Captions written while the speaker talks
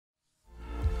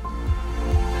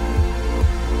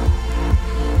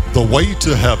the way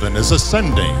to heaven is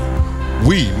ascending,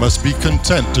 we must be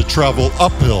content to travel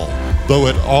uphill, though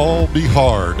it all be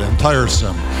hard and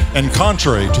tiresome and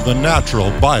contrary to the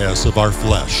natural bias of our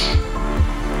flesh.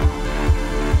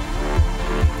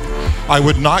 I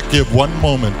would not give one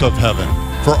moment of heaven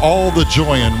for all the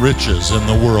joy and riches in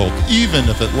the world, even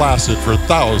if it lasted for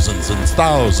thousands and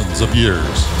thousands of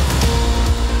years.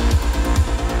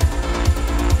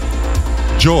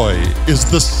 Joy is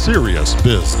the serious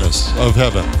business of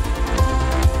heaven.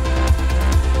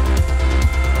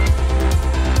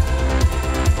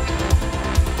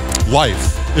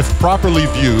 Life, if properly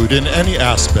viewed in any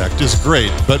aspect, is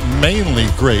great, but mainly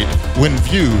great when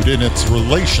viewed in its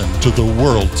relation to the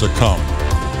world to come.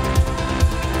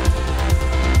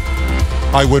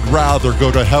 I would rather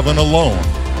go to heaven alone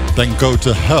than go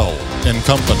to hell in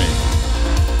company.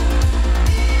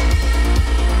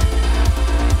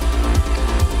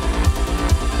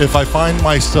 If I find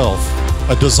myself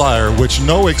a desire which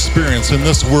no experience in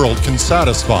this world can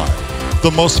satisfy,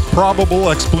 the most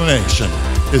probable explanation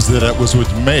is that it was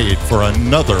made for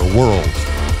another world.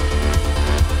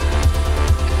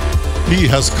 He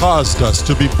has caused us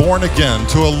to be born again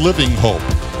to a living hope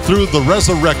through the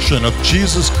resurrection of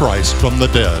Jesus Christ from the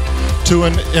dead, to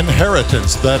an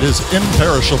inheritance that is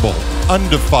imperishable,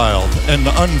 undefiled, and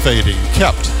unfading,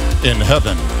 kept in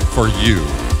heaven for you.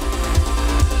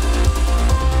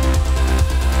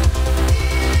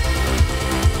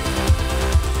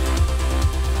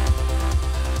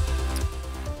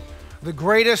 The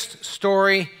greatest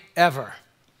story ever.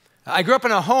 I grew up in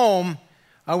a home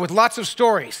with lots of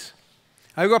stories.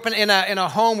 I grew up in a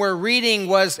home where reading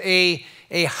was a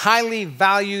highly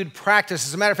valued practice.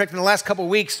 As a matter of fact, in the last couple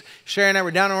of weeks, Sherry and I were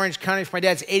down in Orange County for my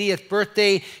dad's 80th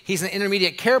birthday. He's in an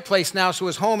intermediate care place now, so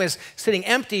his home is sitting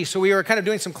empty. So we were kind of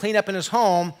doing some cleanup in his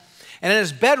home. And in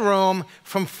his bedroom,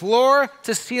 from floor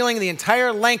to ceiling, the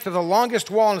entire length of the longest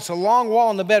wall, and it's a long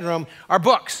wall in the bedroom, are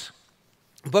books.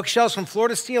 Bookshelves from floor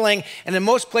to ceiling, and in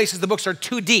most places the books are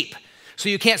too deep, so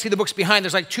you can't see the books behind.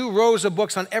 There's like 2 rows of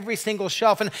books on every single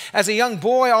shelf. And as a young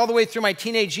boy, all the way through my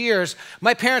teenage years,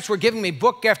 my parents were giving me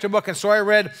book after book, and so I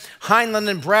read Heinlein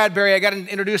and Bradbury. I got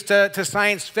introduced to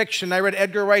science fiction. I read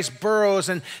Edgar Rice Burroughs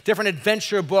and different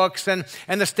adventure books, and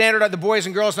the standard of the boys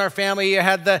and girls in our family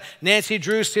had the Nancy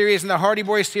Drew series and the Hardy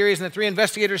Boys series and the 3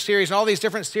 Investigators series and all these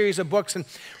different series of books, and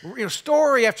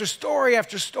story after story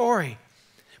after story.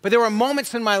 But there were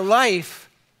moments in my life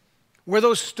where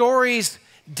those stories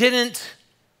didn't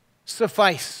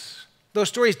suffice. Those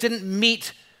stories didn't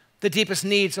meet the deepest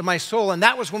needs of my soul. And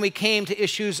that was when we came to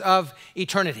issues of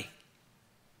eternity.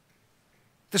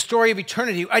 The story of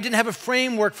eternity. I didn't have a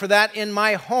framework for that in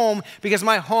my home because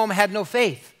my home had no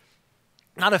faith.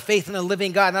 Not a faith in a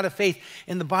living God, not a faith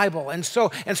in the Bible. And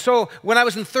so when I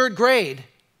was in 3rd grade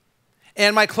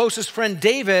and my closest friend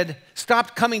David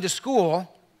stopped coming to school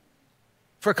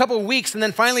for a couple of weeks, and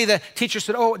then finally the teacher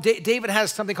said, oh, David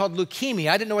has something called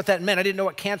leukemia. I didn't know what that meant. I didn't know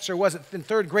what cancer was. In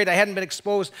 3rd grade, I hadn't been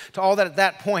exposed to all that at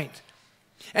that point.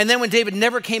 And then when David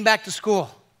never came back to school,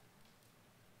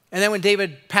 and then when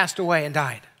David passed away and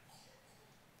died.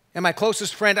 And my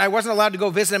closest friend, I wasn't allowed to go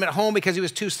visit him at home because he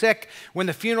was too sick. When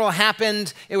the funeral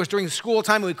happened, it was during school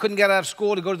time, and we couldn't get out of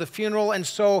school to go to the funeral. And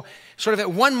so sort of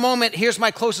at one moment, here's my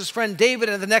closest friend David,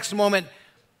 and at the next moment,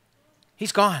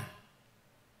 he's gone.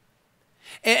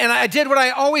 And I did what I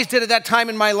always did at that time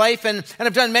in my life, and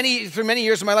I've done through many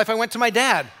years of my life. I went to my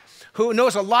dad, who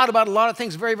knows a lot about a lot of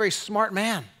things, very, very smart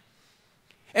man.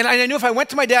 And I knew if I went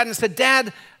to my dad and said,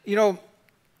 Dad,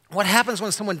 what happens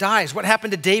when someone dies? What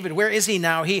happened to David? Where is he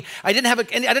now? I didn't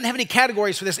have any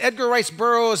categories for this. Edgar Rice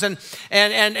Burroughs and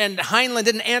Heinlein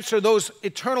didn't answer those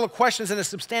eternal questions in a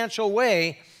substantial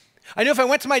way. I knew if I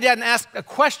went to my dad and asked a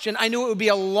question, I knew it would be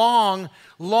a long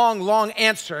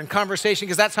answer and conversation,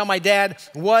 because that's how my dad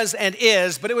was and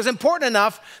is. But it was important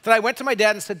enough that I went to my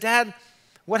dad and said, Dad,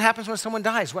 what happens when someone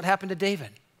dies? What happened to David?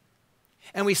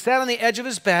 And we sat on the edge of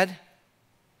his bed,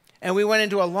 and we went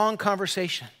into a long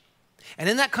conversation. And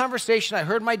in that conversation, I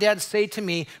heard my dad say to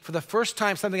me for the first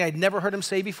time something I'd never heard him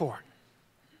say before.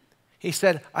 He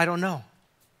said, I don't know.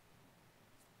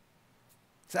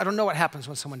 I don't know what happens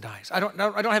when someone dies. I don't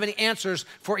have any answers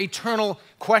for eternal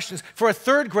questions. For a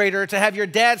 3rd grader to have your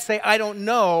dad say, I don't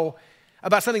know,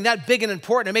 about something that big and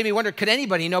important, it made me wonder, could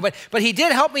anybody know? But he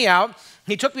did help me out.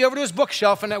 He took me over to his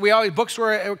bookshelf, and books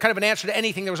were kind of an answer to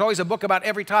anything. There was always a book about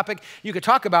every topic you could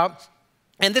talk about.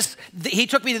 And he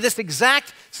took me to this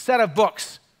exact set of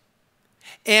books.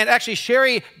 And actually,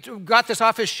 Sherry got this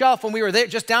off his shelf when we were there,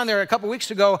 just down there a couple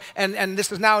weeks ago, and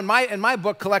this is now in my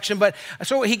book collection. But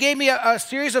so he gave me a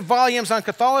series of volumes on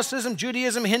Catholicism,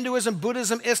 Judaism, Hinduism,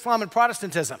 Buddhism, Islam, and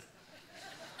Protestantism.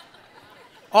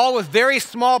 all with very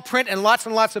small print and lots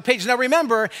of pages. Now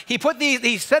remember, he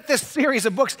set this series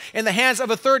of books in the hands of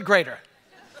a third grader.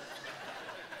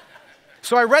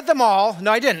 So I read them all.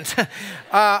 No, I didn't.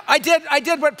 I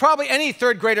did what probably any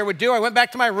third grader would do. I went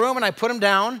back to my room and I put them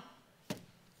down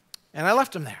and I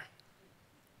left them there.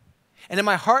 And in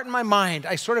my heart and my mind,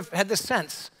 I sort of had this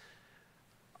sense,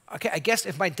 okay, I guess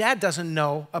if my dad doesn't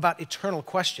know about eternal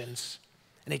questions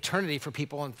and eternity for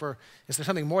people and is there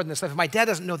something more than this life? If my dad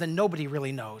doesn't know, then nobody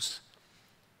really knows.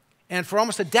 And for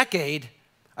almost a decade,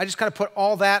 I just kind of put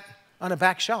all that on a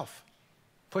back shelf,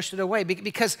 pushed it away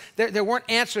because there weren't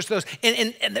answers to those.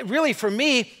 And really for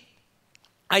me,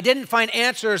 I didn't find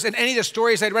answers in any of the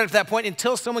stories I'd read at that point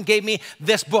until someone gave me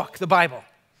this book, the Bible,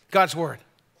 God's Word.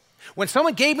 When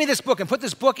someone gave me this book and put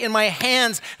this book in my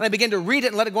hands and I began to read it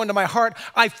and let it go into my heart,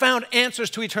 I found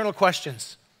answers to eternal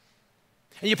questions.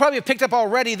 And you probably have picked up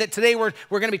already that today we're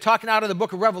going to be talking out of the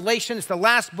book of Revelation. It's the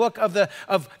last book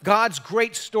of God's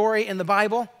great story in the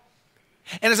Bible.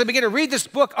 And as I began to read this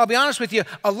book, I'll be honest with you,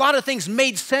 a lot of things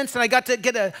made sense, and I got to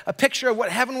get a picture of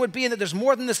what heaven would be and that there's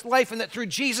more than this life and that through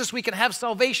Jesus we can have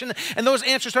salvation, and those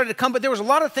answers started to come. But there was a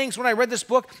lot of things when I read this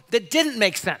book that didn't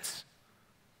make sense.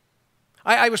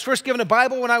 I was first given a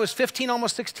Bible when I was 15,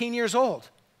 almost 16 years old.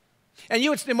 And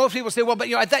most people say, well, but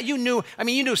I thought you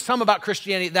knew some about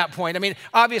Christianity at that point. I mean,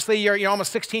 obviously you're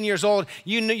almost 16 years old.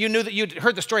 You knew that you'd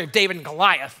heard the story of David and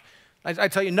Goliath. I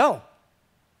tell you, no.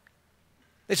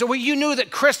 They said, well, you knew that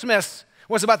Christmas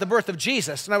was about the birth of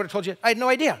Jesus. And I would have told you, I had no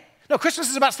idea. No, Christmas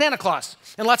is about Santa Claus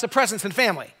and lots of presents and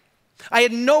family. I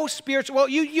had no spiritual, well,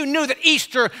 you knew that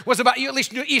Easter was about, you at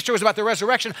least knew Easter was about the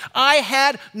resurrection. I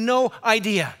had no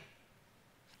idea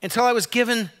until I was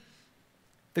given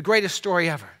the greatest story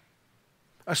ever.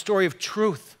 A story of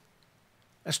truth,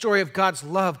 a story of God's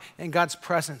love and God's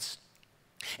presence.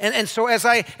 And so as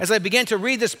I began to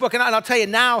read this book, and I'll tell you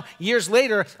now, years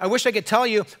later, I wish I could tell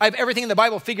you I have everything in the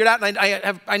Bible figured out, and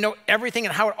I know everything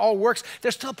and how it all works.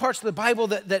 There's still parts of the Bible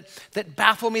that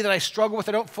baffle me, that I struggle with,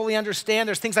 I don't fully understand.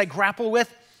 There's things I grapple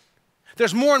with.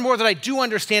 There's more and more that I do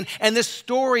understand, and this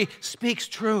story speaks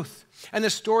truth. And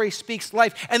this story speaks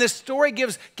life. And this story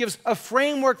gives a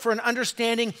framework for an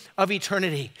understanding of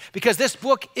eternity. Because this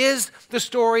book is the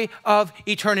story of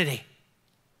eternity.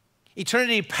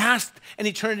 Eternity past and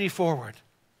eternity forward.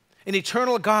 An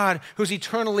eternal God who's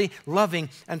eternally loving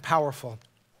and powerful.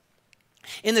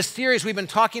 In this series, we've been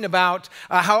talking about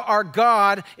how our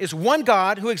God is one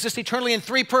God who exists eternally in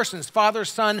three persons, Father,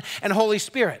 Son, and Holy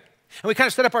Spirit. And we kind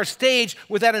of set up our stage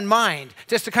with that in mind,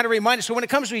 just to kind of remind us. So when it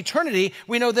comes to eternity,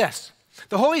 we know this.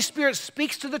 The Holy Spirit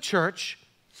speaks to the church,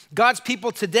 God's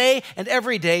people today and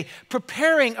every day,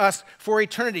 preparing us for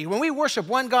eternity. When we worship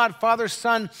one God, Father,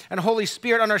 Son, and Holy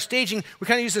Spirit on our staging, we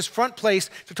kind of use this front place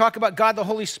to talk about God, the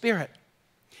Holy Spirit.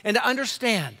 And to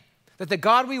understand that the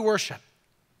God we worship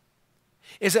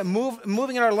is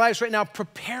moving in our lives right now,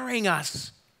 preparing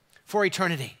us for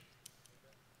eternity.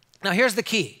 Now here's the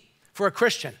key for a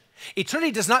Christian.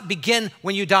 Eternity does not begin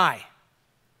when you die.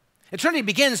 Eternity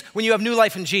begins when you have new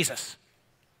life in Jesus.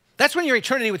 That's when your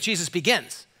eternity with Jesus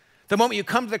begins. The moment you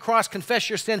come to the cross, confess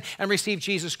your sin, and receive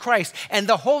Jesus Christ. And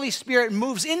the Holy Spirit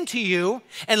moves into you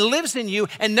and lives in you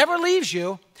and never leaves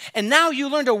you. And now you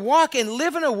learn to walk and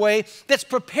live in a way that's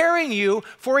preparing you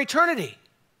for eternity.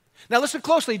 Now listen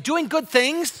closely. Doing good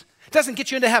things doesn't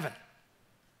get you into heaven.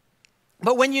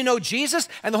 But when you know Jesus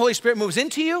and the Holy Spirit moves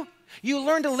into you, you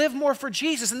learn to live more for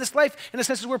Jesus. In this life, in a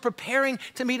sense, we're preparing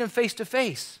to meet him face to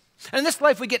face. And in this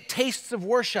life, we get tastes of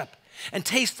worship and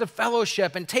tastes of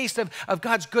fellowship and tastes of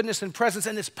God's goodness and presence,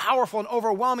 and it's powerful and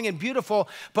overwhelming and beautiful.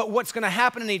 But what's going to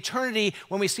happen in eternity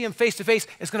when we see him face to face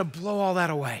is going to blow all that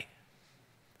away.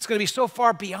 It's going to be so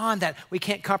far beyond that we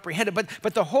can't comprehend it.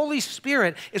 But the Holy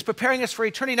Spirit is preparing us for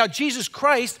eternity. Now, Jesus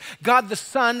Christ, God the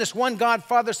Son, this one God,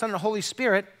 Father, Son, and Holy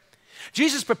Spirit,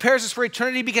 Jesus prepares us for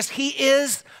eternity because he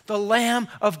is the Lamb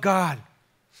of God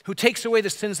who takes away the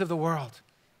sins of the world.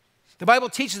 The Bible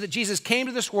teaches that Jesus came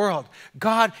to this world,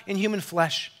 God in human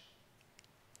flesh.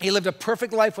 He lived a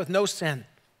perfect life with no sin.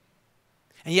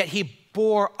 And yet he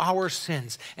bore our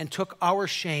sins and took our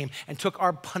shame and took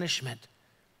our punishment.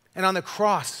 And on the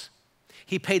cross,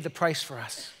 he paid the price for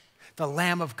us. The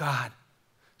Lamb of God,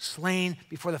 slain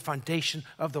before the foundation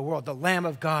of the world. The Lamb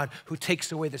of God who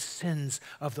takes away the sins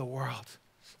of the world.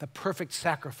 The perfect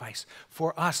sacrifice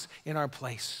for us in our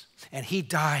place. And he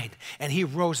died and he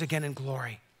rose again in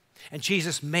glory. And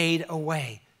Jesus made a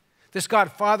way. This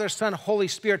God, Father, Son, Holy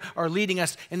Spirit are leading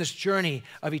us in this journey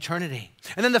of eternity.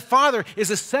 And then the Father is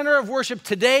the center of worship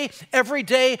today, every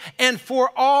day, and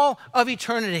for all of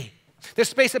eternity. This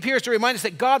space up here is to remind us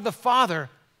that God the Father,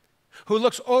 who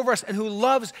looks over us and who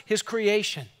loves his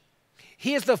creation,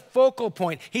 He is the focal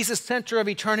point. He's the center of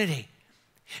eternity.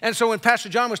 And so when Pastor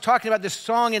John was talking about this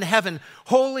song in heaven,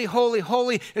 holy, holy,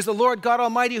 holy is the Lord God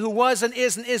Almighty who was and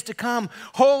is to come.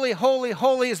 Holy, holy,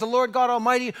 holy is the Lord God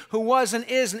Almighty who was and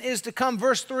is to come.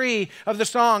 Verse 3 of the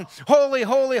song, holy,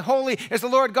 holy, holy is the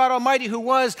Lord God Almighty who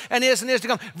was and is to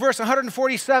come. Verse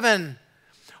 147,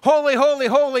 holy, holy,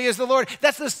 holy is the Lord.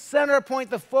 That's the center point,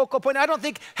 the focal point. I don't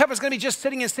think heaven's going to be just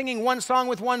sitting and singing one song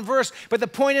with one verse, but the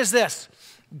point is this: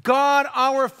 God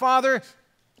our Father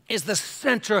is the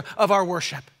center of our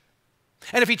worship.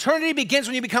 And if eternity begins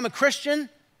when you become a Christian,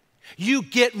 you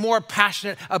get more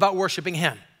passionate about worshiping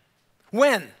Him.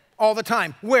 When? All the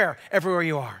time. Where? Everywhere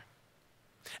you are.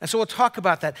 And so we'll talk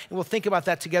about that, and we'll think about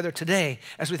that together today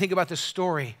as we think about the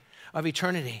story of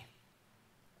eternity.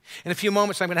 In a few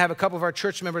moments, I'm going to have a couple of our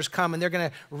church members come, and they're going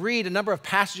to read a number of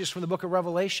passages from the book of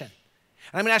Revelation.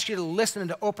 And I'm going to ask you to listen and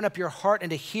to open up your heart and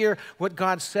to hear what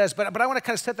God says. But I want to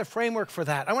kind of set the framework for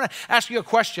that. I want to ask you a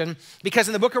question, because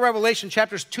in the book of Revelation,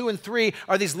 chapters 2 and 3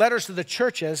 are these letters to the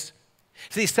churches,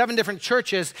 to these 7 different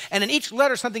churches. And in each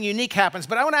letter, something unique happens.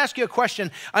 But I want to ask you a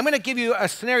question. I'm going to give you a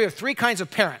scenario of 3 kinds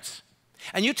of parents.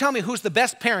 And you tell me who's the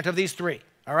best parent of these 3,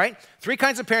 all right? 3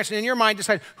 kinds of parents, and in your mind,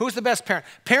 decide who's the best parent.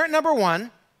 Parent number 1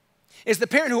 is the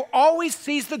parent who always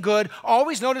sees the good,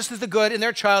 always notices the good in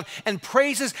their child, and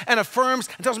praises and affirms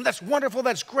and tells them, that's wonderful,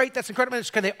 that's great, that's incredible. It's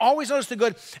good. They always notice the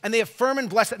good, and they affirm and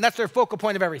bless it, and that's their focal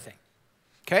point of everything.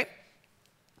 Okay?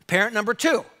 Parent number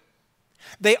 2,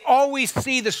 they always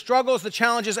see the struggles, the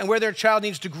challenges, and where their child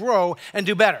needs to grow and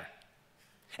do better.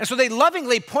 And so they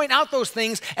lovingly point out those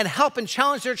things and help and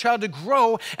challenge their child to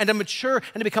grow and to mature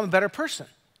and to become a better person.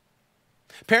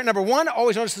 Parent number 1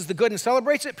 always notices the good and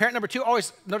celebrates it. Parent number 2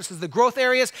 always notices the growth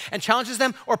areas and challenges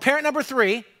them. Or parent number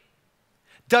 3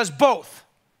 does both.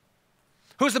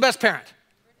 Who's the best parent?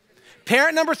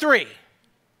 Parent number 3.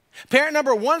 Parent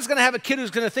number 1 is going to have a kid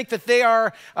who's going to think that they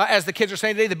are, as the kids are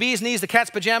saying today, the bee's knees, the cat's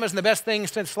pajamas, and the best thing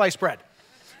since sliced bread.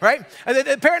 Right? And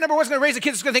the parent number 1 is going to raise a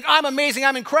kid who's going to think, I'm amazing,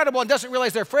 I'm incredible, and doesn't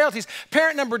realize their frailties.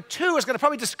 Parent number 2 is going to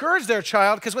probably discourage their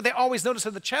child because what they always notice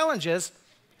are the challenges.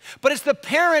 But it's the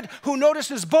parent who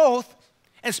notices both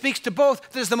and speaks to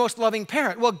both that is the most loving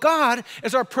parent. Well, God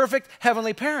is our perfect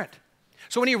heavenly parent.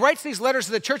 So when He writes these letters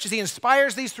to the churches, He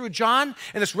inspires these through John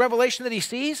and this revelation that He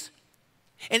sees.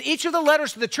 In each of the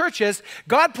letters to the churches,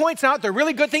 God points out the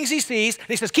really good things He sees, and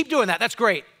He says, keep doing that, that's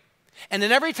great. And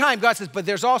then every time God says, but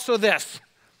there's also this,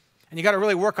 and you got to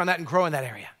really work on that and grow in that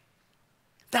area.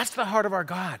 That's the heart of our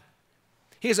God.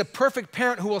 He is a perfect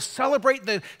parent who will celebrate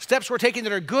the steps we're taking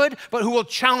that are good, but who will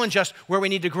challenge us where we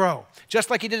need to grow.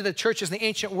 Just like He did to the churches in the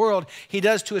ancient world, He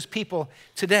does to His people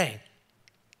today.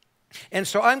 And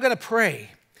so I'm going to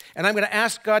pray, and I'm going to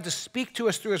ask God to speak to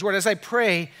us through His word. As I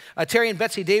pray, Terry and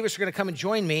Betsy Davis are going to come and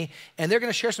join me, and they're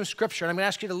going to share some scripture, and I'm going to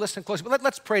ask you to listen closely. But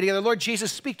let's pray together. Lord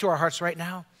Jesus, speak to our hearts right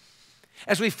now.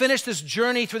 As we finish this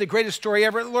journey through the greatest story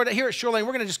ever, Lord, here at Shoreline,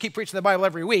 we're going to just keep preaching the Bible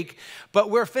every week,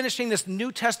 but we're finishing this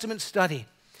New Testament study,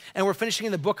 and we're finishing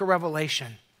in the book of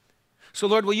Revelation. So,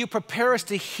 Lord, will You prepare us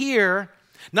to hear,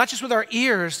 not just with our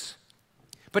ears,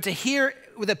 but to hear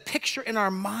with a picture in our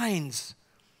minds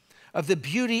of the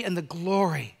beauty and the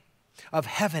glory of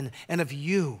heaven and of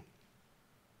You,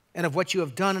 and of what You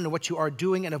have done and of what You are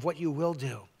doing and of what You will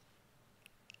do.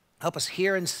 Help us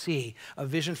hear and see a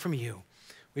vision from You.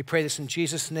 We pray this in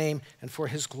Jesus' name and for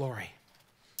His glory.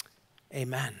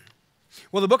 Amen.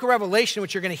 Well, the book of Revelation,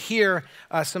 which you're going to hear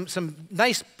some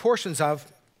nice portions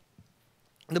of,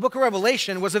 the book of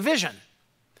Revelation was a vision.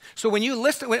 So when you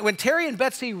listen, when Terry and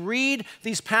Betsy read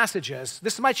these passages,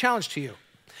 this is my challenge to you.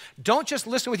 Don't just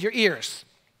listen with your ears,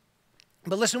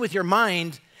 but listen with your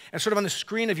mind and sort of on the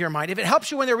screen of your mind. If it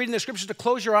helps you when they're reading the scriptures to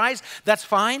close your eyes, that's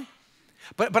fine.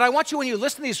 But I want you, when you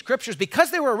listen to these scriptures,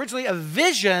 because they were originally a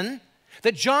vision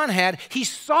that John had, he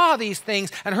saw these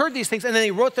things and heard these things, and then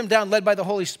he wrote them down, led by the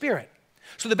Holy Spirit.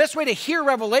 So the best way to hear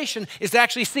Revelation is to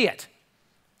actually see it.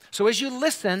 So as you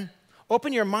listen,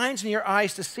 open your minds and your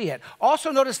eyes to see it. Also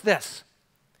notice this.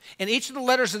 In each of the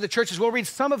letters of the churches, we'll read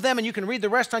some of them, and you can read the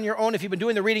rest on your own if you've been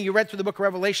doing the reading you read through the book of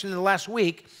Revelation in the last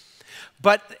week.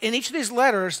 But in each of these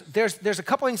letters, there's a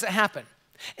couple things that happen.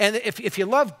 And if you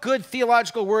love good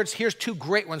theological words, here's 2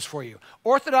 great ones for you.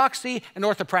 Orthodoxy and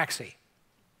orthopraxy.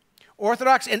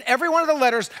 Orthodoxy, and every one of the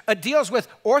letters deals with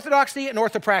orthodoxy and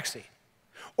orthopraxy.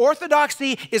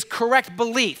 Orthodoxy is correct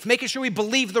belief, making sure we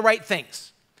believe the right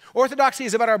things. Orthodoxy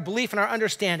is about our belief and our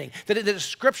understanding, that it is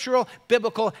scriptural,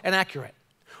 biblical, and accurate.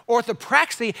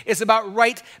 Orthopraxy is about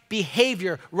right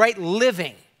behavior, right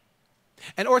living.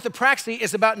 And orthopraxy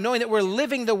is about knowing that we're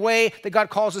living the way that God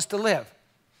calls us to live.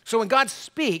 So when God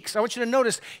speaks, I want you to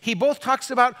notice He both talks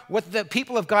about what the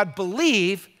people of God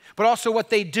believe, but also what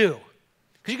they do.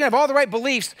 Because you can have all the right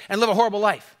beliefs and live a horrible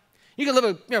life. You can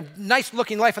live a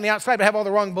nice-looking life on the outside but have all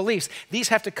the wrong beliefs. These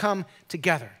have to come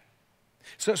together.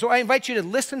 So I invite you to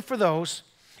listen for those.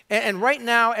 And right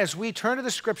now, as we turn to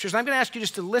the scriptures, I'm going to ask you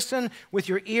just to listen with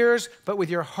your ears, but with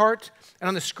your heart, and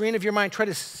on the screen of your mind, try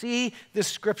to see this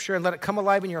scripture and let it come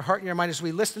alive in your heart and your mind as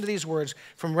we listen to these words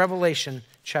from Revelation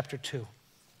chapter 2.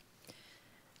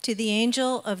 To the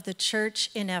angel of the church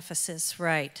in Ephesus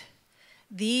write,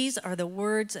 these are the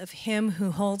words of him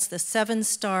who holds the 7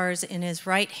 stars in his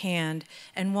right hand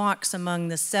and walks among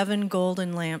the 7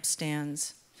 golden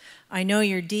lampstands. I know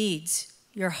your deeds,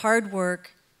 your hard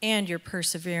work, and your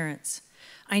perseverance.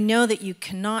 I know that you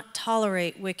cannot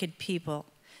tolerate wicked people,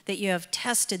 that you have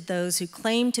tested those who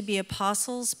claim to be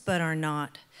apostles but are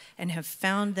not, and have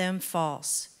found them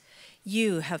false.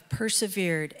 You have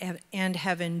persevered and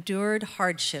have endured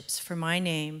hardships for my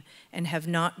name and have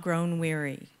not grown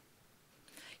weary.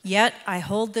 Yet I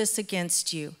hold this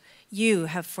against you. You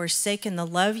have forsaken the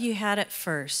love you had at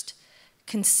first.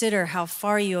 Consider how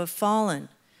far you have fallen.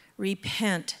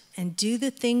 Repent and do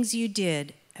the things you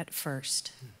did at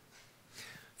first.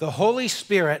 The Holy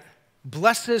Spirit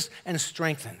blesses and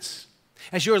strengthens.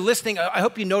 As you're listening, I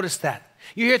hope you notice that.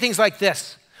 You hear things like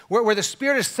this, where the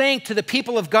Spirit is saying to the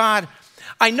people of God,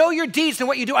 I know your deeds and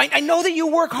what you do. I know that you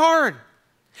work hard.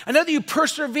 I know that you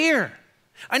persevere.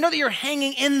 I know that you're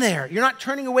hanging in there. You're not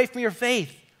turning away from your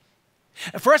faith.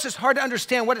 And for us, it's hard to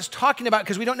understand what it's talking about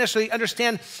because we don't necessarily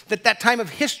understand that time of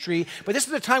history, but this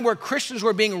is a time where Christians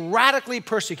were being radically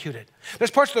persecuted. There's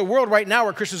parts of the world right now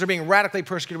where Christians are being radically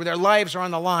persecuted, where their lives are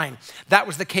on the line. That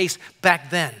was the case back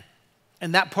then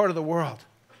in that part of the world.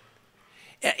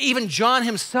 Even John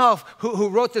himself, who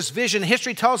wrote this vision,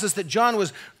 history tells us that John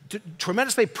was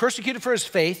tremendously persecuted for his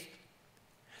faith,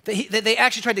 that they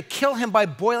actually tried to kill him by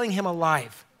boiling him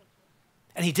alive,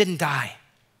 and he didn't die.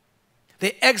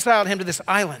 They exiled him to this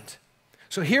island.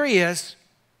 So here he is.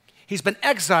 He's been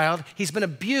exiled. He's been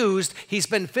abused. He's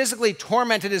been physically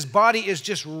tormented. His body is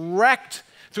just wrecked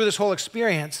through this whole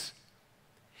experience.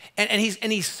 And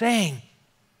he's saying,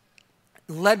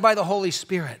 led by the Holy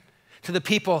Spirit, to the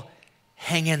people,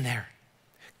 hang in there.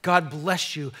 God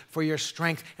bless you for your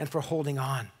strength and for holding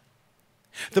on.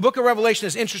 The book of Revelation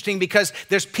is interesting because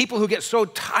there's people who get so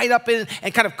tied up in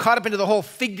and kind of caught up into the whole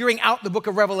figuring out the book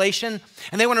of Revelation,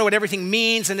 and they want to know what everything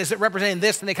means, and is it representing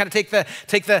this, and they kind of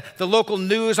take the local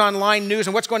news, online news,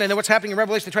 and what's going on and what's happening in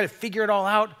Revelation. They try to figure it all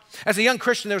out. As a young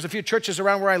Christian, there was a few churches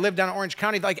around where I lived down in Orange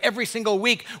County, like every single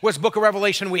week was book of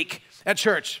Revelation week at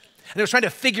church, and they were trying to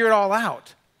figure it all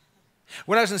out.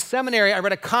 When I was in seminary, I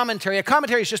read a commentary. A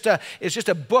commentary is just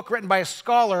a book written by a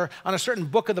scholar on a certain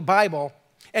book of the Bible.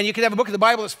 And you could have a book of the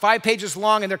Bible that's 5 pages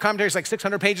long, and their commentary is like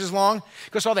 600 pages long.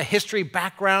 It goes to all the history,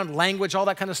 background, language, all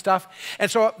that kind of stuff.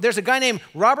 And so there's a guy named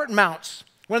Robert Mounce,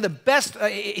 one of the best,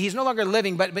 he's no longer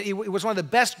living, but he was one of the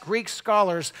best Greek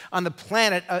scholars on the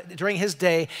planet during his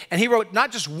day. And he wrote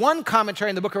not just one commentary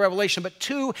in the book of Revelation, but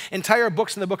 2 entire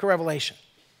books in the book of Revelation.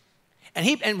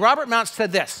 And Robert Mounce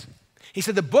said this. He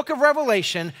said, the book of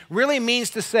Revelation really means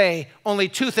to say only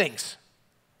 2 things.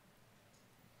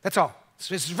 That's all.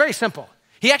 It's very simple.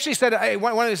 He actually said,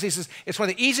 one of these, he says, it's one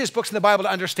of the easiest books in the Bible to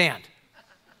understand.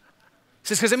 He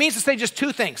says, because it means to say just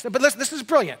 2 things. But listen, this is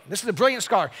brilliant. This is a brilliant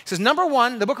scholar. He says, number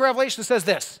 1, the book of Revelation says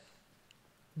this: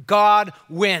 God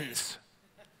wins.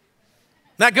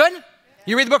 Not good?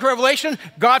 You read the book of Revelation,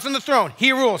 God's on the throne.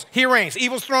 He rules. He reigns.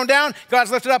 Evil's thrown down. God's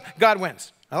lifted up. God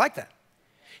wins. I like that.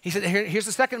 He said, here's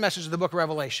the second message of the book of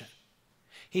Revelation.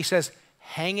 He says,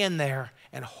 hang in there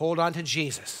and hold on to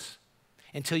Jesus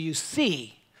until you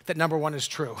see that number 1 is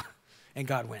true and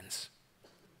God wins.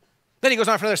 Then he goes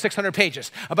on for another 600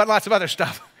 pages about lots of other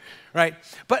stuff, right?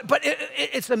 But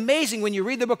it's amazing when you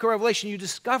read the book of Revelation, you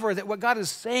discover that what God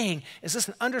is saying is,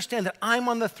 listen, understand that I'm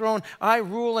on the throne, I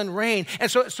rule and reign.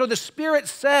 And so the Spirit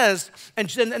says, and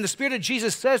the Spirit of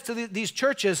Jesus says to these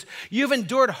churches, you've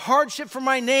endured hardship for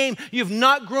my name, you've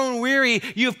not grown weary,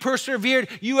 you've persevered,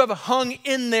 you have hung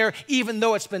in there even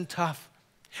though it's been tough.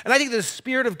 And I think the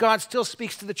Spirit of God still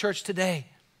speaks to the church today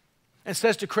and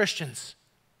says to Christians,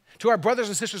 to our brothers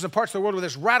and sisters in parts of the world where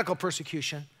there's radical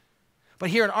persecution, but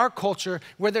here in our culture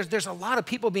where there's a lot of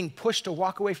people being pushed to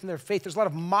walk away from their faith, there's a lot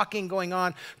of mocking going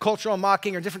on, cultural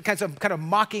mocking or different kinds of kind of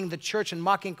mocking the church and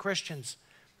mocking Christians.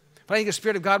 But I think the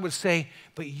Spirit of God would say,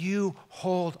 but you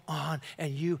hold on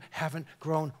and you haven't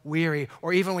grown weary.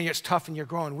 Or even when it's tough and you're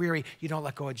growing weary, you don't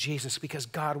let go of Jesus because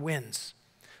God wins.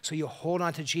 So you hold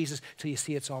on to Jesus till you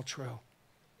see it's all true.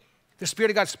 The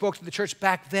Spirit of God spoke to the church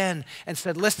back then and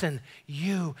said, listen,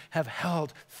 you have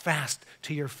held fast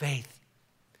to your faith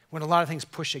when a lot of things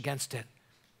push against it.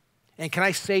 And can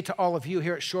I say to all of you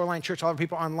here at Shoreline Church, all the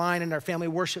people online in our family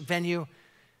worship venue,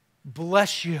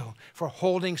 bless you for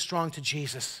holding strong to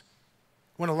Jesus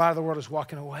when a lot of the world is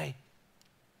walking away.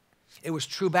 It was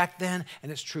true back then,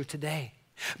 and it's true today.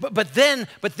 But then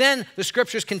the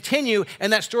scriptures continue,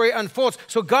 and that story unfolds.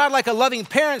 So God, like a loving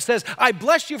parent, says, I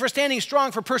bless you for standing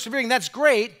strong, for persevering. That's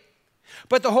great.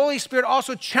 But the Holy Spirit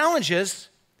also challenges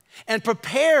and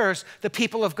prepares the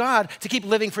people of God to keep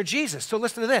living for Jesus. So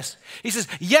listen to this. He says,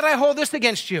 yet I hold this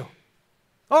against you.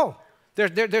 Oh,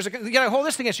 yet I hold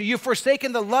this against you. You've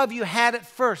forsaken the love you had at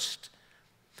first.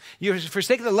 You've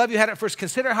forsaken the love you had at first.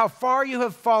 Consider how far you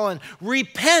have fallen.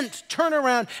 Repent, turn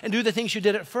around, and do the things you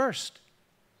did at first.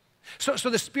 So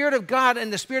the Spirit of God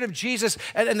and the Spirit of Jesus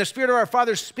and the Spirit of our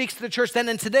Father speaks to the church then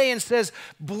and today and says,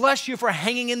 bless you for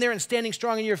hanging in there and standing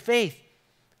strong in your faith.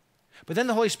 But then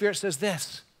the Holy Spirit says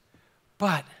this,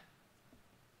 but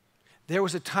there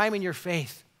was a time in your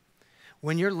faith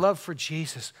when your love for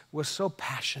Jesus was so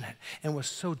passionate and was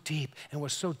so deep and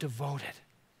was so devoted,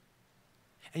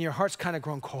 and your heart's kind of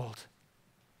grown cold.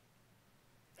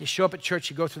 You show up at church,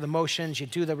 you go through the motions, you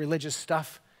do the religious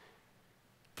stuff,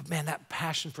 but man, that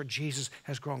passion for Jesus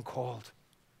has grown cold.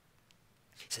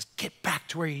 He says, get back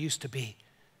to where you used to be.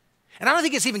 And I don't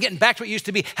think it's even getting back to what it used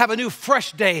to be. Have a new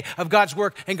fresh day of God's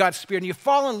work and God's Spirit. And you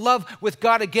fall in love with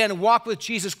God again and walk with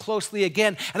Jesus closely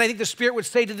again. And I think the Spirit would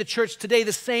say to the church today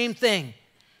the same thing.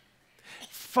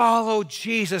 Follow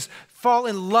Jesus. Fall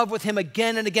in love with him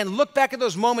again and again. Look back at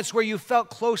those moments where you felt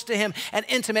close to him and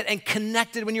intimate and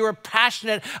connected, when you were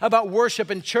passionate about worship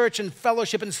and church and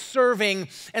fellowship and serving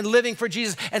and living for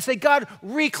Jesus, and say, God,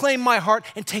 reclaim my heart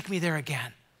and take me there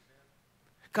again.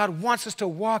 God wants us to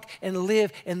walk and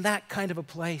live in that kind of a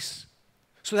place.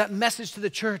 So that message to the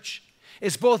church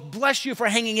is both bless you for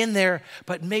hanging in there,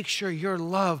 but make sure your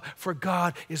love for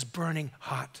God is burning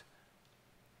hot.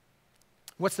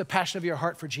 What's the passion of your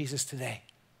heart for Jesus today?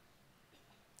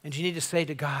 And you need to say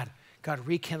to God, God,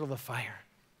 rekindle the fire.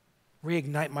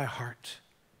 Reignite my heart.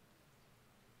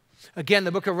 Again,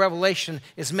 the book of Revelation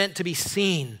is meant to be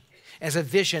seen as a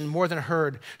vision more than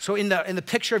heard. So in the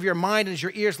picture of your mind and as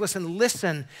your ears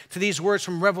listen to these words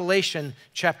from Revelation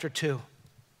chapter 2.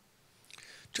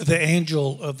 To the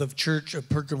angel of the church of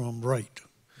Pergamum write,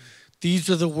 these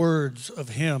are the words of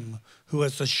him who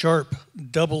has a sharp,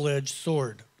 double-edged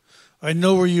sword. I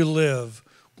know where you live,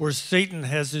 where Satan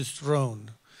has his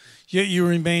throne. Yet you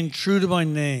remain true to my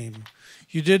name.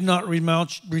 You did not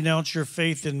renounce your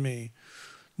faith in me,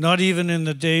 not even in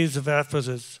the days of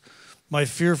Ephesus, my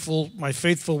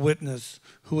faithful witness,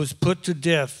 who was put to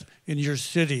death in your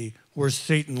city where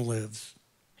Satan lives.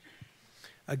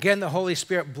 Again, the Holy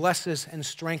Spirit blesses and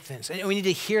strengthens. And we need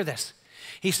to hear this.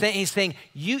 He's saying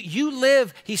you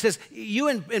live, he says, you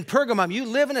in Pergamum, you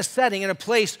live in a setting, in a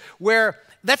place where,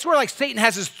 that's where like Satan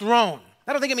has his throne.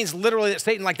 I don't think it means literally that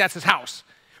Satan, like that's his house.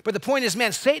 But the point is,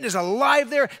 man, Satan is alive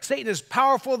there. Satan is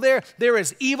powerful there. There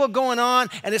is evil going on.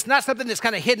 And it's not something that's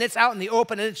kind of hidden. It's out in the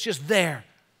open and it's just there.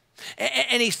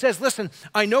 And he says, listen,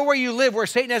 I know where you live, where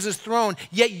Satan has his throne,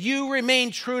 yet you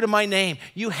remain true to my name.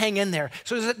 You hang in there.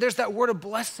 So there's that word of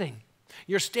blessing.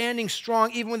 You're standing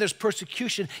strong even when there's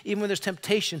persecution, even when there's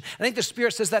temptation. I think the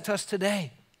Spirit says that to us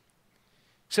today.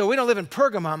 So we don't live in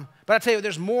Pergamum, but I tell you,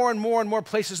 there's more and more and more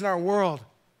places in our world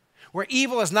where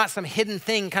evil is not some hidden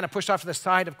thing kind of pushed off to the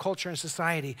side of culture and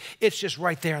society. It's just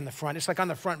right there in the front. It's like on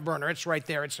the front burner. It's right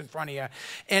there. It's in front of you.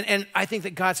 And I think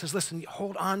that God says, listen,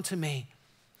 hold on to me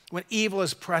when evil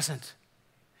is present,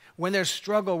 when there's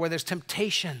struggle, where there's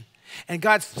temptation. And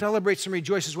God celebrates and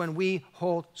rejoices when we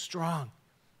hold strong.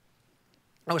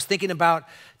 I was thinking about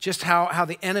just how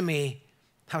the enemy,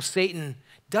 how Satan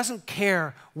doesn't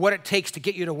care what it takes to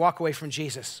get you to walk away from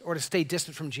Jesus or to stay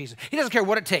distant from Jesus. He doesn't care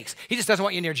what it takes. He just doesn't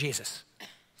want you near Jesus.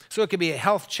 So it could be a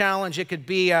health challenge. It could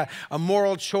be a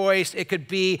moral choice. It could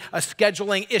be a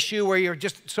scheduling issue where you're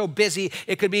just so busy.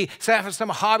 It could be some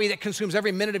hobby that consumes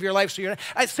every minute of your life. So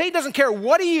Satan doesn't care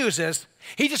what he uses.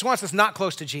 He just wants us not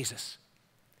close to Jesus.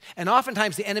 And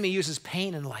oftentimes the enemy uses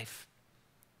pain in life.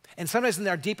 And sometimes in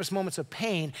our deepest moments of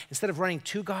pain, instead of running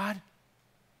to God,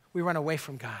 we run away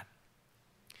from God.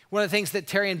 One of the things that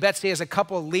Terry and Betsy as a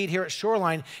couple lead here at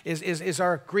Shoreline is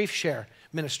our grief share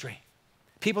ministry.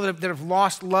 People that have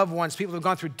lost loved ones, people that have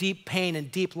gone through deep pain and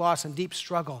deep loss and deep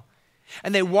struggle.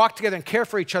 And they walk together and care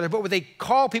for each other. But what they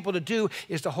call people to do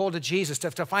is to hold to Jesus,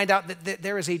 to find out that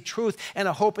there is a truth and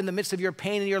a hope in the midst of your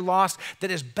pain and your loss, that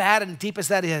as bad and deep as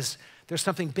that is, there's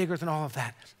something bigger than all of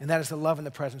that. And that is the love and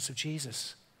the presence of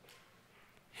Jesus.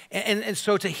 And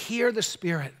so to hear the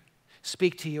Spirit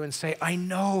speak to you and say, I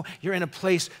know you're in a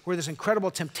place where there's incredible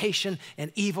temptation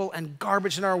and evil and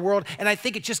garbage in our world, and I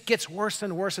think it just gets worse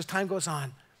and worse as time goes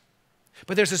on.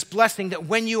 But there's this blessing that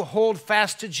when you hold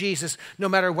fast to Jesus, no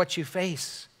matter what you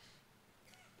face.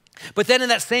 But then in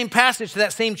that same passage to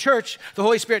that same church, the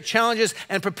Holy Spirit challenges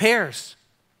and prepares.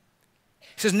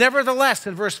 He says, nevertheless,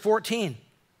 in verse 14,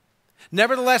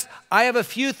 nevertheless, I have a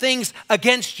few things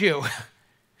against you.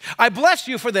 I bless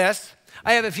you for this.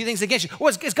 I have a few things against you.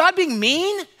 Well, is God being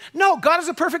mean? No, God is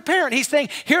a perfect parent. He's saying,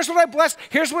 here's what I bless.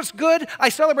 Here's what's good. I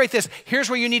celebrate this. Here's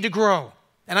where you need to grow.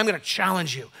 And I'm going to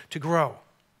challenge you to grow.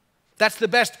 That's the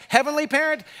best heavenly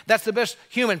parent. That's the best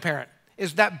human parent,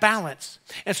 is that balance.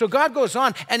 And so God goes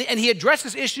on, and he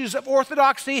addresses issues of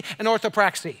orthodoxy and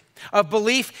orthopraxy, of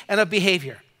belief and of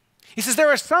behavior. He says, there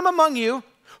are some among you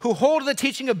who hold to the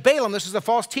teaching of Balaam, this is a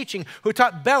false teaching, who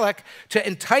taught Balak to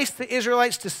entice the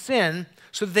Israelites to sin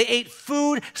so that they ate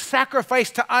food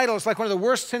sacrificed to idols. Like one of the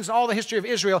worst sins in all the history of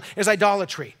Israel is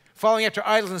idolatry, following after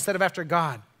idols instead of after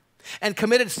God, and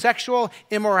committed sexual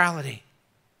immorality.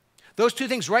 Those two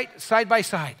things right side by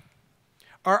side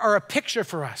are a picture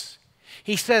for us.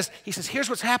 He says, here's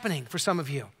what's happening for some of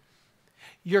you.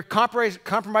 You're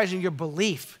compromising your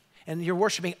belief and you're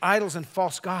worshiping idols and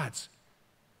false gods.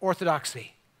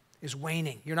 Orthodoxy is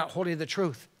waning. You're not holding to the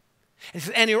truth.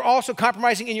 And you're also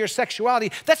compromising in your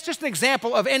sexuality. That's just an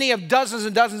example of any of dozens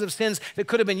and dozens of sins that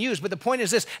could have been used. But the point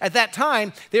is this, at that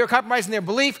time, they were compromising their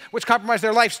belief, which compromised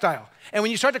their lifestyle. And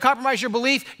when you start to compromise your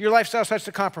belief, your lifestyle starts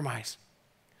to compromise.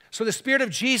 So the Spirit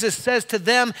of Jesus says to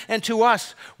them and to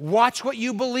us, watch what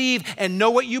you believe and know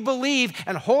what you believe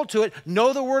and hold to it.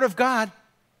 Know the Word of God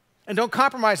and don't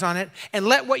compromise on it. And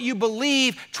let what you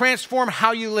believe transform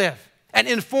how you live and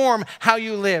inform how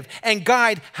you live and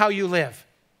guide how you live.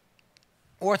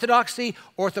 Orthodoxy,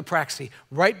 orthopraxy,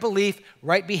 right belief,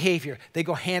 right behavior. They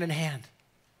go hand in hand.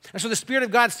 And so the Spirit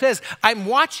of God says, I'm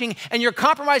watching and you're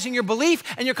compromising your belief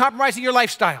and you're compromising your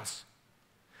lifestyles.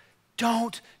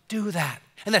 Don't do that.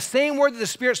 And the same word that the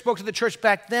Spirit spoke to the church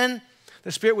back then,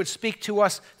 the Spirit would speak to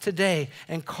us today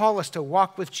and call us to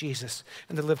walk with Jesus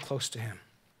and to live close to him.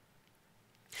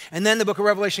 And then the book of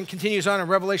Revelation continues on in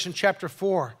Revelation chapter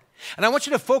 4. And I want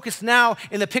you to focus now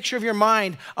in the picture of your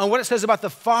mind on what it says about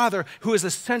the Father, who is the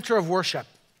center of worship.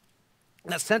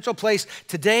 That central place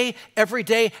today, every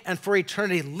day, and for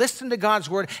eternity. Listen to God's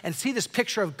word and see this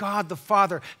picture of God the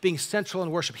Father being central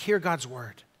in worship. Hear God's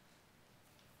word.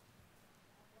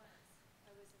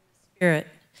 Spirit,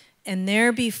 and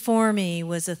there before me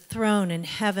was a throne in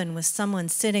heaven with someone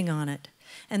sitting on it.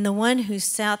 And the one who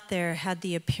sat there had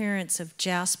the appearance of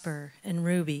jasper and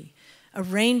ruby. A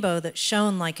rainbow that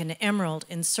shone like an emerald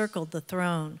encircled the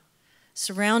throne.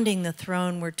 Surrounding the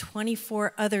throne were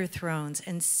 24 other thrones,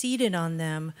 and seated on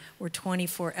them were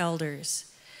 24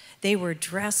 elders. They were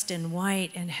dressed in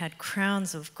white and had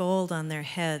crowns of gold on their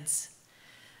heads.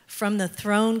 From the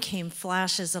throne came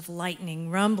flashes of lightning,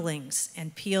 rumblings,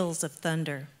 and peals of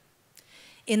thunder.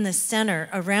 In the center,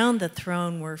 around the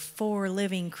throne, were 4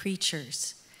 living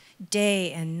creatures.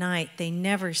 Day and night, they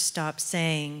never stopped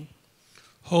saying,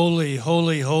 Holy,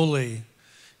 holy, holy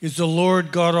is the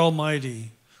Lord God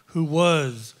Almighty, who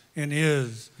was and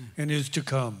is to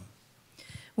come.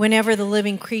 Whenever the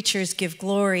living creatures give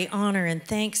glory, honor, and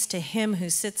thanks to him who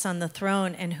sits on the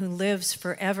throne and who lives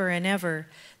forever and ever,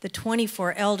 the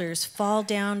 24 elders fall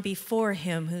down before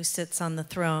him who sits on the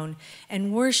throne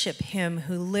and worship him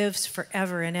who lives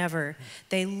forever and ever.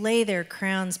 They lay their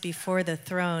crowns before the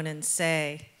throne and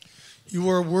say, You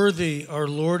are worthy, our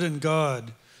Lord and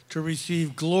God, to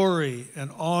receive glory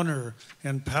and honor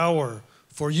and power,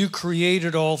 for you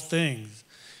created all things,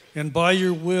 and by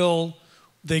your will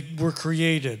they were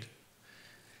created,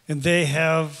 and they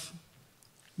have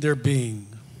their being.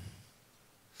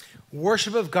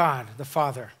 Worship of God, the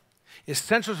Father, is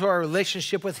central to our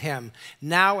relationship with him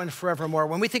now and forevermore.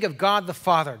 When we think of God the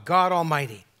Father, God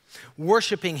Almighty,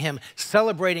 worshiping him,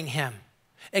 celebrating him,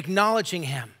 acknowledging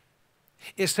him,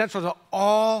 is central to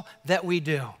all that we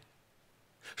do.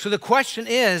 So the question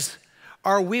is,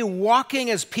 are we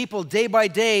walking as people day by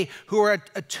day who are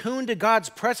attuned to God's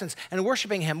presence and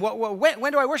worshiping him?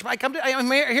 When do I worship?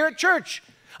 I'm here at church.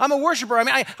 I'm a worshiper. I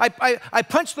mean, I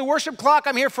punch the worship clock.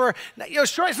 I'm here for,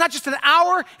 sure, it's not just an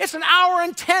hour. It's an hour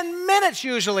and 10 minutes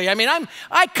usually. I mean,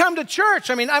 I come to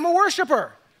church. I mean, I'm a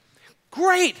worshiper.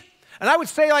 Great. And I would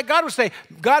say, like God would say,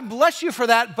 God bless you for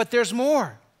that, but there's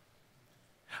more.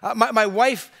 My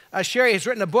wife, Sherry, has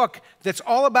written a book that's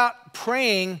all about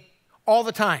praying all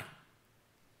the time.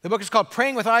 The book is called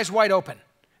Praying with Eyes Wide Open.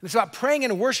 It's about praying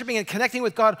and worshiping and connecting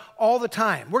with God all the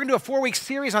time. We're going to do a 4-week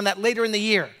series on that later in the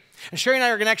year. And Sherry and I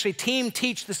are going to actually team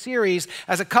teach the series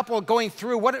as a couple going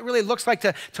through what it really looks like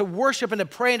to worship and to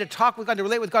pray and to talk with God, to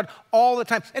relate with God all the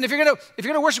time. And if you're going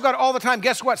to worship God all the time,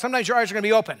 guess what? Sometimes your eyes are going to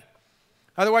be open.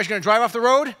 Otherwise, you're going to drive off the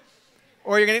road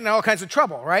or you're going to get in all kinds of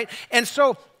trouble, right? And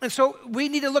so we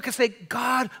need to look and say,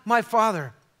 God, my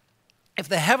Father, if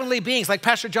the heavenly beings, like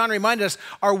Pastor John reminded us,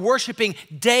 are worshiping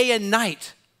day and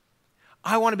night,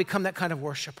 I want to become that kind of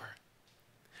worshiper.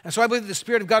 And so I believe the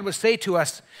Spirit of God would say to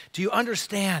us, do you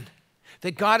understand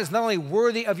that God is not only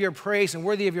worthy of your praise and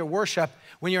worthy of your worship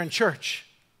when you're in church,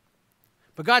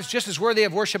 but God's just as worthy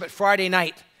of worship at Friday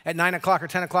night at 9 o'clock or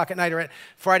 10 o'clock at night, or at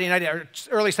Friday night or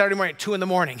early Saturday morning at 2 in the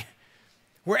morning.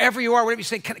 Wherever you are, whatever you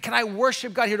say, can I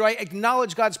worship God here? Do I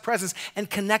acknowledge God's presence and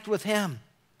connect with him?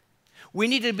 We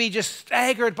need to be just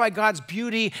staggered by God's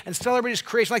beauty and celebrate his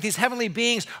creation like these heavenly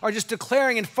beings are just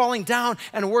declaring and falling down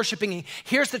and worshiping.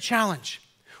 Here's the challenge.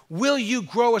 Will you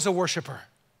grow as a worshiper?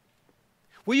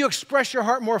 Will you express your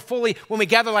heart more fully when we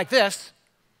gather like this?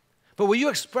 But will you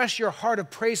express your heart of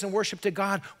praise and worship to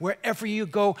God wherever you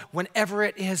go, whenever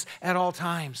it is, at all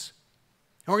times?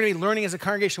 And we're going to be learning as a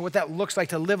congregation what that looks like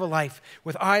to live a life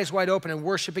with eyes wide open and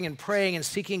worshiping and praying and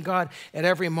seeking God at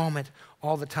every moment,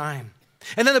 all the time.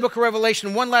 And then the book of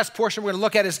Revelation, one last portion we're going to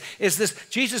look at is this.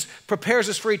 Jesus prepares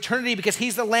us for eternity because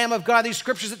he's the Lamb of God. These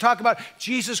scriptures that talk about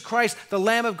Jesus Christ, the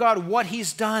Lamb of God, what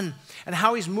he's done and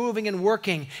how he's moving and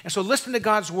working. And so listen to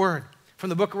God's word from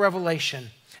the book of Revelation.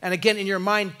 And again, in your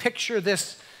mind, picture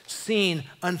this scene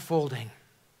unfolding.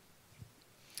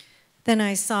 Then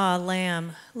I saw a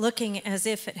lamb looking as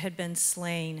if it had been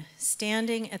slain,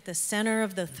 standing at the center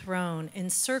of the throne,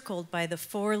 encircled by the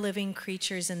 4 living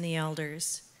creatures and the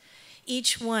elders.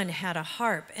 Each one had a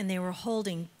harp, and they were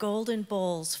holding golden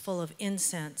bowls full of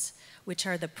incense, which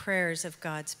are the prayers of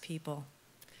God's people.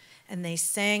 And they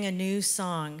sang a new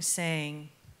song, saying,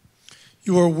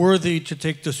 You are worthy to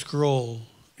take the scroll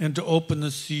and to open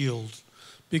the seals,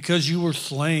 because you were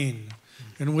slain,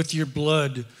 and with your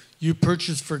blood you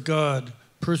purchased for God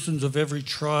persons of every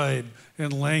tribe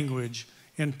and language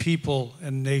and people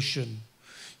and nation.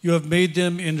 You have made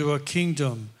them into a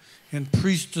kingdom and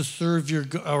priests to serve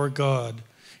our God,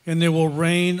 and they will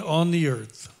reign on the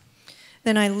earth.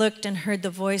 Then I looked and heard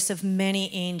the voice of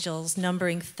many angels,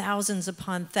 numbering thousands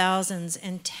upon thousands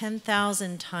and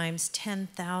 10,000 times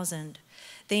 10,000.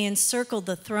 They encircled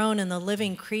the throne and the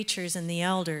living creatures and the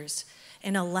elders.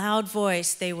 In a loud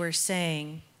voice they were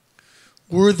saying,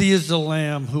 Worthy is the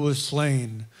Lamb who was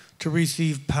slain to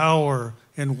receive power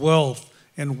and wealth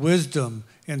and wisdom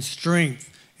and strength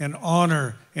and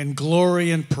honor and glory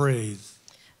and praise.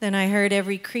 Then I heard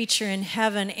every creature in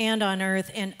heaven and on earth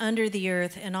and under the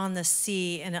earth and on the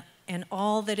sea and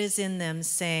all that is in them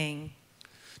saying,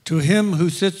 To him who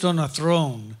sits on a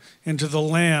throne and to the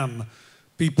Lamb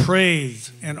be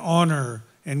praise and honor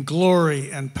and glory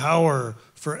and power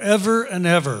forever and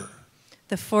ever.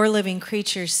 The 4 living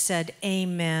creatures said,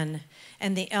 Amen,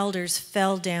 and the elders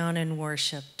fell down and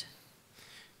worshiped.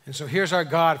 And so here's our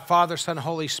God, Father, Son,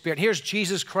 Holy Spirit. Here's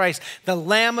Jesus Christ, the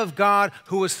Lamb of God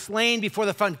who was slain before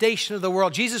the foundation of the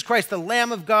world. Jesus Christ, the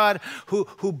Lamb of God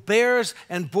who bears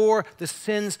and bore the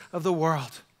sins of the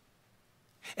world.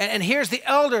 And here's the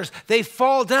elders. They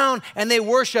fall down and they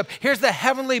worship. Here's the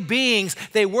heavenly beings.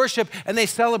 They worship and they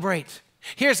celebrate.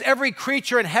 Here's every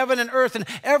creature in heaven and earth and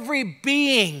every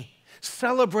being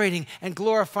celebrating and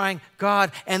glorifying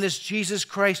God and this Jesus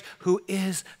Christ who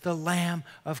is the Lamb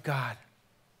of God.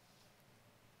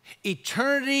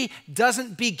 Eternity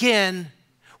doesn't begin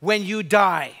when you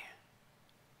die.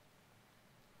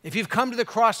 If you've come to the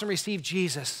cross and received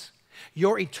Jesus,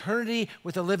 your eternity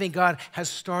with the living God has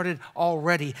started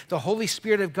already. The Holy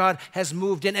Spirit of God has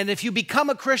moved in. And if you become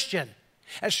a Christian,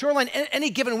 at Shoreline, any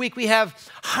given week, we have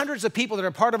hundreds of people that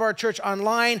are part of our church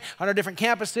online, on our different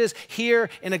campuses, here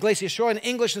in Iglesia Shoreline,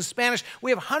 English and Spanish.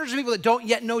 We have hundreds of people that don't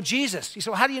yet know Jesus. You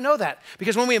say, well, how do you know that?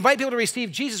 Because when we invite people to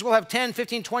receive Jesus, we'll have 10,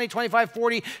 15, 20, 25,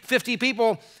 40, 50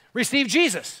 people receive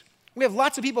Jesus. We have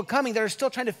lots of people coming that are still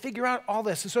trying to figure out all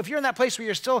this. And so if you're in that place where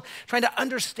you're still trying to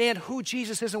understand who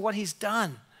Jesus is and what he's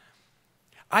done,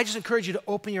 I just encourage you to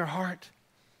open your heart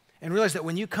and realize that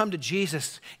when you come to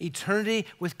Jesus, eternity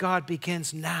with God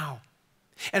begins now.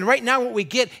 And right now what we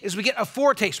get is we get a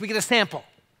foretaste, we get a sample.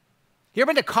 You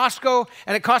ever been to Costco,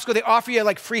 and at Costco they offer you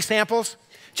like free samples?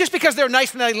 Just because they're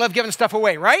nice and they love giving stuff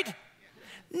away, right?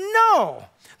 No.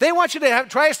 They want you to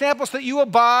try a sample so that you will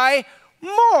buy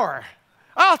more.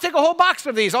 I'll take a whole box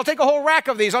of these. I'll take a whole rack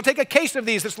of these. I'll take a case of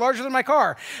these that's larger than my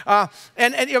car.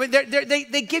 And you know,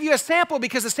 they give you a sample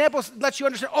because the sample lets you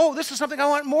understand, oh, this is something I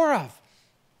want more of.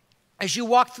 As you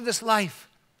walk through this life,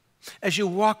 as you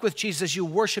walk with Jesus, as you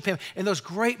worship him, in those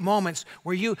great moments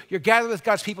where you're gathered with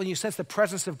God's people and you sense the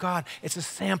presence of God, it's a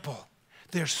sample.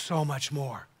 There's so much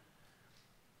more.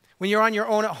 When you're on your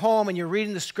own at home and you're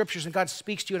reading the scriptures and God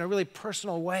speaks to you in a really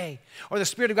personal way, or the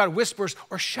Spirit of God whispers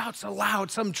or shouts aloud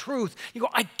some truth, you go,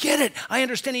 I get it. I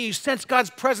understand, and you sense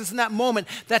God's presence in that moment.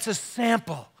 That's a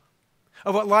sample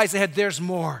of what lies ahead. There's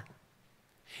more.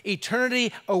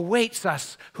 Eternity awaits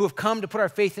us who have come to put our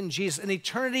faith in Jesus, an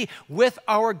eternity with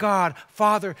our God,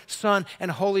 Father, Son,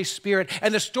 and Holy Spirit.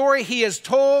 And the story he has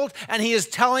told and he is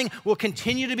telling will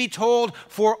continue to be told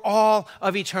for all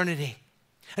of eternity.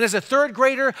 And as a third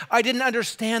grader, I didn't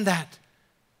understand that.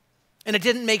 And it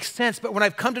didn't make sense. But when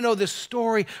I've come to know this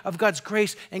story of God's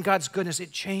grace and God's goodness,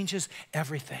 it changes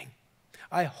everything.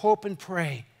 I hope and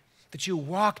pray that you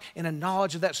walk in a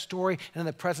knowledge of that story and in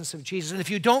the presence of Jesus. And if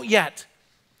you don't yet,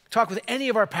 talk with any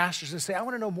of our pastors and say, I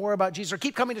want to know more about Jesus. Or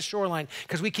keep coming to Shoreline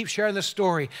because we keep sharing this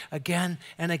story again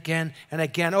and again and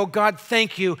again. Oh God,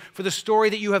 thank you for the story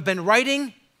that you have been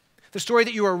writing, the story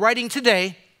that you are writing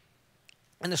today,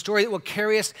 and the story that will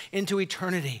carry us into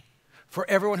eternity for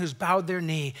everyone who's bowed their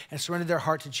knee and surrendered their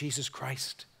heart to Jesus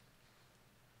Christ.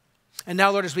 And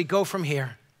now, Lord, as we go from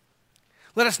here,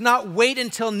 let us not wait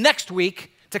until next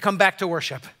week to come back to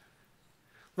worship.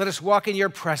 Let us walk in your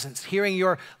presence, hearing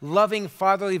your loving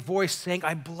fatherly voice saying,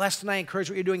 I bless and I encourage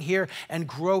what you're doing here, and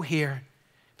grow here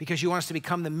because you want us to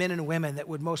become the men and women that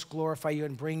would most glorify you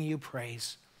and bring you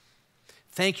praise.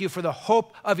 Thank you for the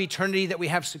hope of eternity that we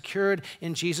have secured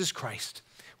in Jesus Christ.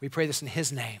 We pray this in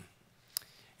his name.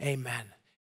 Amen.